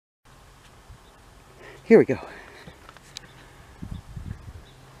Here we go.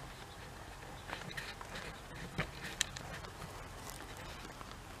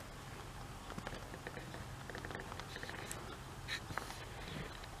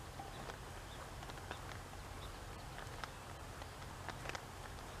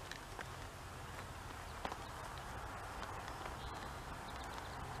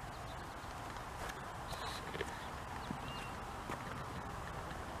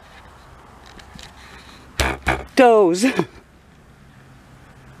 Does.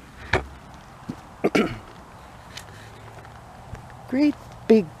 Great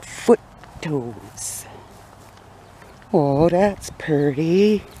big foot toes. Oh, that's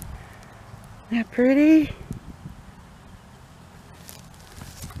pretty. Isn't that pretty?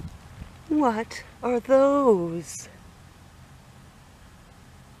 What are those?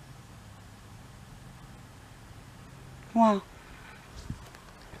 Wow.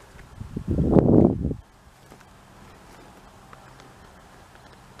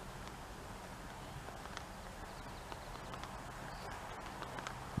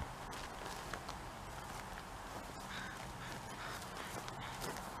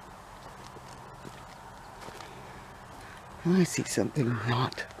 I see something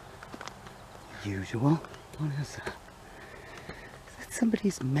not usual. What is that? Is that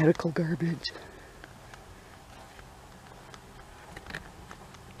somebody's medical garbage?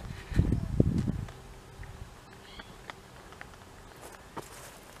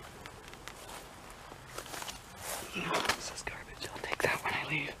 Oh, this is garbage. I'll take that when I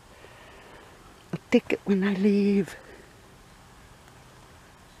leave. I'll take it when I leave.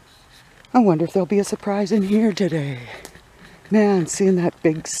 I wonder if there'll be a surprise in here today. Man, seeing that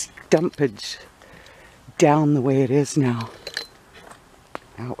big stumpage down the way it is now.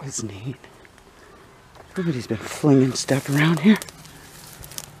 That was neat. Everybody's been flinging stuff around here.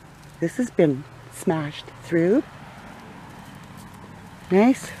 This has been smashed through.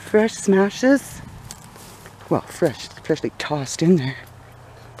 Nice, fresh smashes. Well, fresh, freshly tossed in there.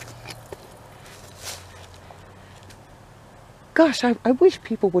 Gosh, I wish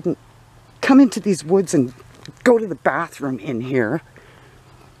people wouldn't come into these woods and go to the bathroom in here.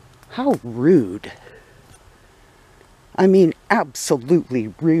 How rude. I mean,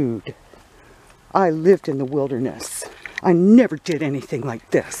 absolutely rude. I lived in the wilderness. I never did anything like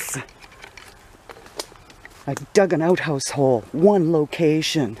this. I dug an outhouse hole, one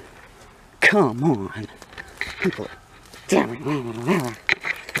location. Come on. People are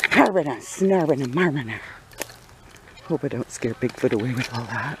harbing and snarving and marvin. Hope I don't scare Bigfoot away with all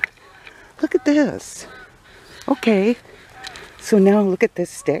that. Look at this. Okay, so now look at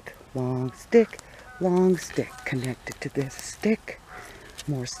this stick. Long stick connected to this stick.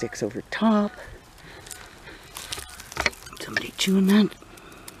 More sticks over top. Somebody chewing that?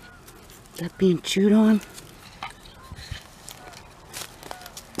 That being chewed on?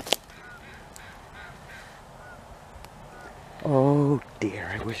 Oh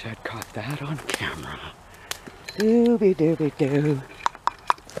dear, I wish I'd caught that on camera. Dooby dooby doo.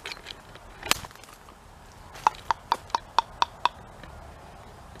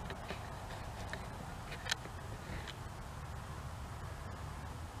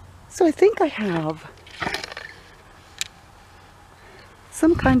 So I think I have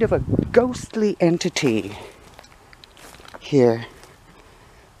some kind of a ghostly entity here.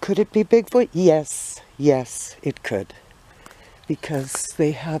 Could it be Bigfoot? Yes, yes, it could. Because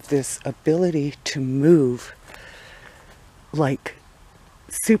they have this ability to move like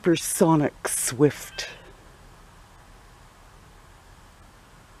supersonic swift.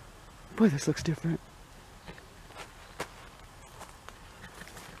 Boy, this looks different.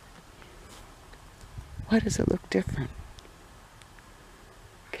 Why does it look different?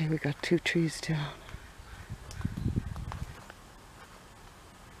 Okay, we got 2 trees down.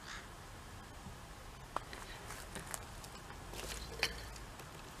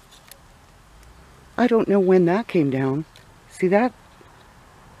 I don't know when that came down. See that?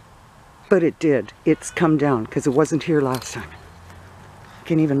 But it did. It's come down because it wasn't here last time. I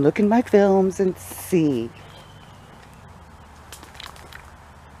can even look in my films and see.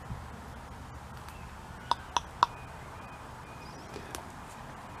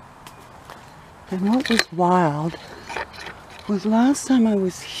 And what was wild was last time I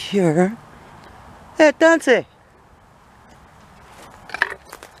was here. Hey, Dancy!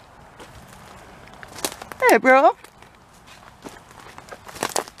 Hey, bro!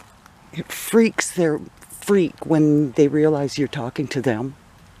 It freaks their freak when they realize you're talking to them.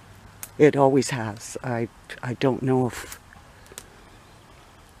 It always has. I don't know if...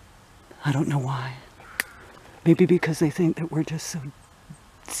 I don't know why. Maybe because they think that we're just so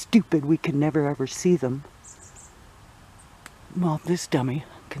stupid we can never ever see them. Well, this dummy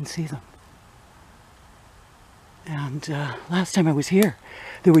can see them. And last time I was here,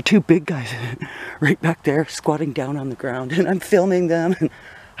 there were two big guys right back there squatting down on the ground, and I'm filming them, and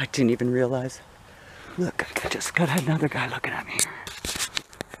I didn't even realize. Look, I just got another guy looking at me.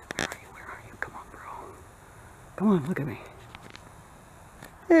 Where are you? Where are you? Come on, bro. Come on, look at me.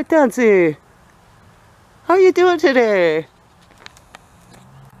 Hey, Dancy. How you doing today?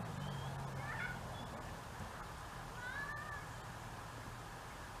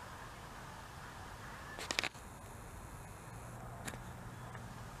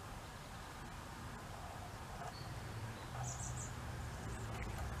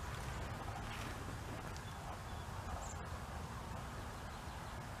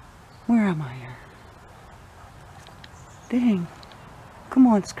 Where am I here? Dang. Come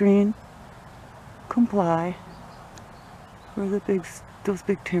on, screen. Comply. Where are the those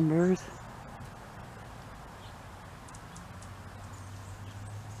big timbers?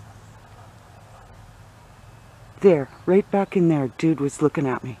 There, right back in there, dude was looking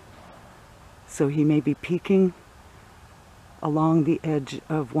at me. So he may be peeking along the edge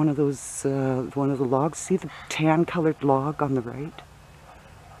of one of those, one of the logs. See the tan-colored log on the right?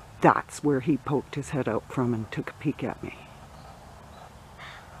 That's where he poked his head out from and took a peek at me.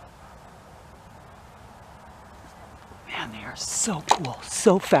 Man, they are so cool,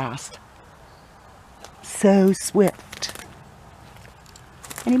 so fast, so swift.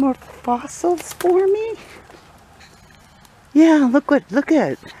 Any more fossils for me? Yeah, look,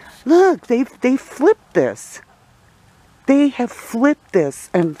 they flipped this. They have flipped this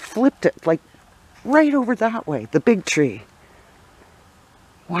and flipped it like right over that way, the big tree.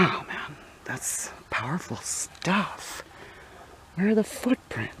 Wow, man, that's powerful stuff. Where are the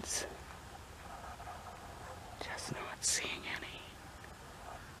footprints? Just not seeing any.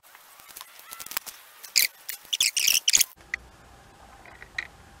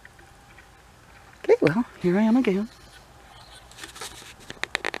 Okay, well, here I am again.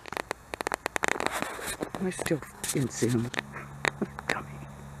 Am I still in Zoom? Dummy.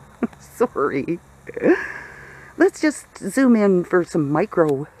 Sorry. Let's just zoom in for some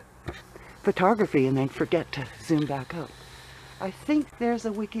micro photography and then forget to zoom back out. I think there's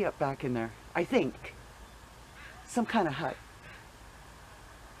a wiki up back in there. I think. Some kind of hut.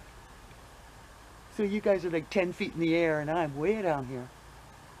 So you guys are like 10 feet in the air and I'm way down here.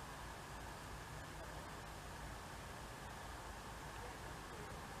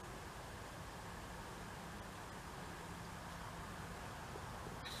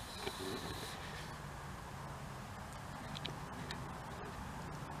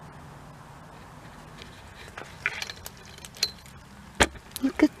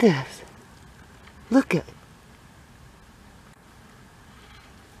 Look at this. Look at it.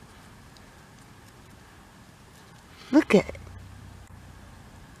 Look at it.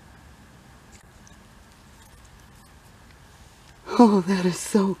 Oh, that is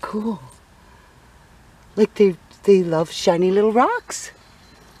so cool. Like they love shiny little rocks.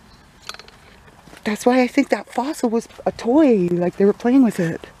 That's why I think that fossil was a toy, like they were playing with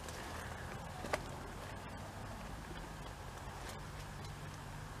it.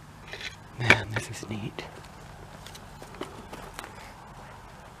 Man, this is neat.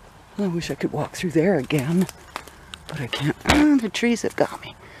 I wish I could walk through there again, but I can't. The trees have got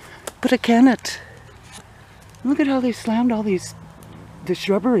me. But I cannot. Look at how they slammed all the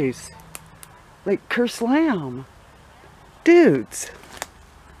shrubberies. Like kerslam. Dudes.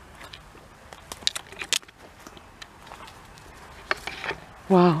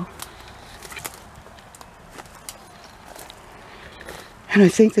 Wow. And I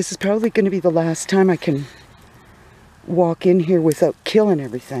think this is probably going to be the last time I can walk in here without killing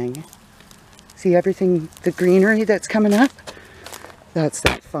everything. See everything, the greenery that's coming up? That's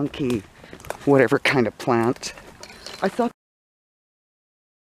that funky, whatever kind of plant. I thought